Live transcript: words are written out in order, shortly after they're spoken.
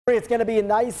It's going to be a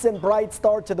nice and bright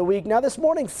start to the week. Now this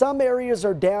morning, some areas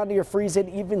are down near freezing,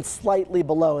 even slightly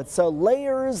below it. So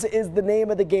layers is the name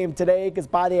of the game today, because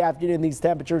by the afternoon, these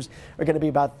temperatures are going to be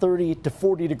about 30 to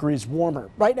 40 degrees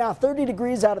warmer. Right now, 30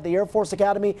 degrees out at the Air Force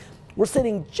Academy. We're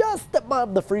sitting just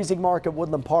above the freezing mark at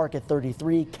Woodland Park at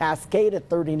 33, Cascade at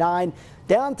 39,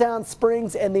 downtown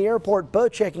Springs and the airport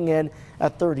both checking in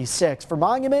at 36. For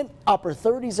Monument, upper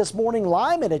 30s this morning,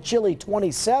 Lyman at chilly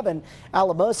 27,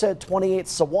 Alamosa at 28,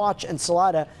 Saguache and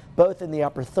Salida both in the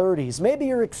upper 30s. Maybe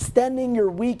you're extending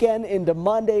your weekend into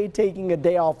Monday, taking a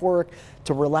day off work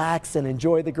to relax and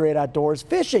enjoy the great outdoors.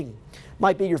 Fishing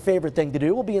might be your favorite thing to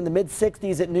do. We'll be in the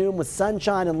mid-60s at noon with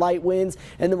sunshine and light winds,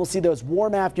 and then we'll see those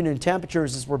warm afternoon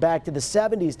temperatures as we're back to the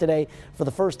 70s today for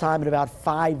the first time in about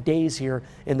 5 days here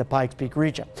in the Pikes Peak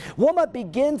region. Warm-up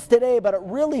begins today, but it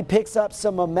really picks up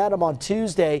some momentum on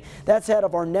Tuesday. That's ahead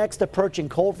of our next approaching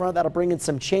cold front that'll bring in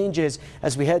some changes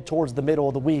as we head towards the middle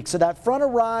of the week. So that front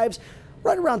arrives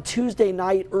right around Tuesday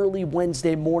night, early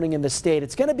Wednesday morning in the state.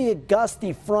 It's going to be a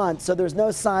gusty front, so there's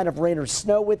no sign of rain or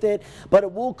snow with it, but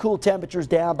it will cool temperatures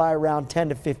down by around 10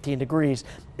 to 15 degrees.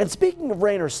 And speaking of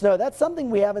rain or snow, that's something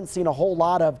we haven't seen a whole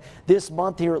lot of this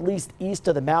month here, at least east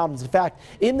of the mountains. In fact,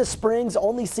 in the Springs,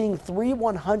 only seeing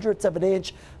 3/100ths of an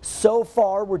inch so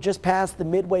far. We're just past the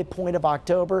midway point of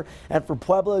October. And for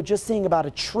Pueblo, just seeing about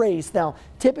a trace. Now,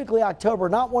 typically October,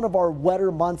 not one of our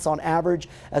wetter months on average,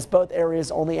 as both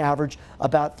areas only average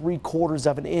about 3/4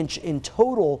 of an inch in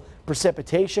total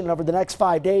precipitation. And over the next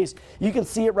 5 days, you can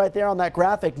see it right there on that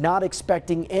graphic, not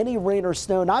expecting any rain or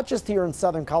snow, not just here in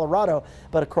southern Colorado,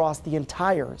 but across the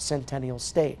entire Centennial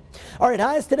State. All right,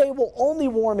 highs today will only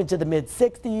warm into the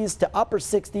mid-60s to upper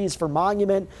 60s for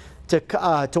Monument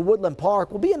to Woodland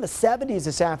Park. We'll be in the 70s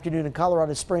this afternoon in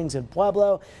Colorado Springs and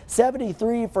Pueblo,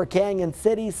 73 for Canyon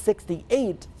City,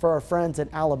 68 for our friends in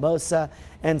Alamosa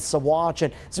and Saguache.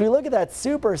 And so we look at that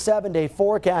super 7-day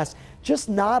forecast, just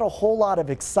not a whole lot of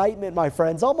excitement, my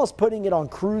friends, almost putting it on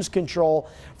cruise control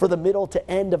for the middle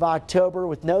to end of October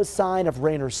with no sign of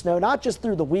rain or snow, not just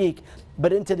through the week,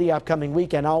 but into the upcoming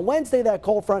weekend. Now, on Wednesday, that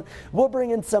cold front will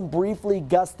bring in some briefly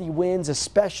gusty winds,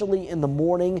 especially in the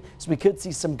morning. So we could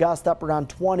see some gusts up around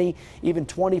 20, even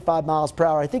 25 miles per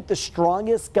hour. I think the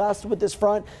strongest gusts with this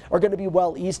front are going to be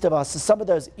well east of us. So some of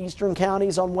those eastern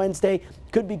counties on Wednesday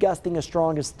could be gusting as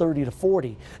strong as 30 to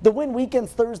 40. The wind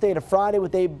weekends Thursday to Friday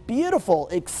with a beautiful,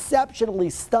 exceptionally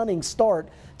stunning start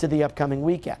to the upcoming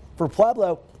weekend. For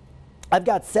Pueblo, I've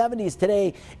got 70s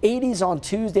today, 80s on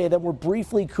Tuesday, then we're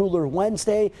briefly cooler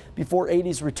Wednesday before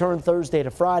 80s return Thursday to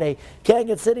Friday.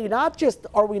 Canyon City, not just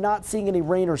are we not seeing any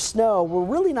rain or snow, we're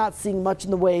really not seeing much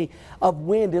in the way of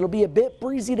wind. It'll be a bit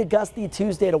breezy to gusty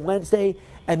Tuesday to Wednesday,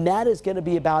 and that is going to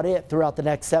be about it throughout the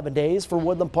next 7 days for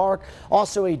Woodland Park.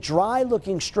 Also a dry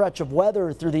looking stretch of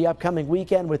weather through the upcoming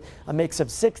weekend with a mix of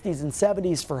 60s and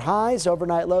 70s for highs,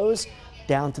 overnight lows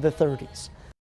down to the 30s.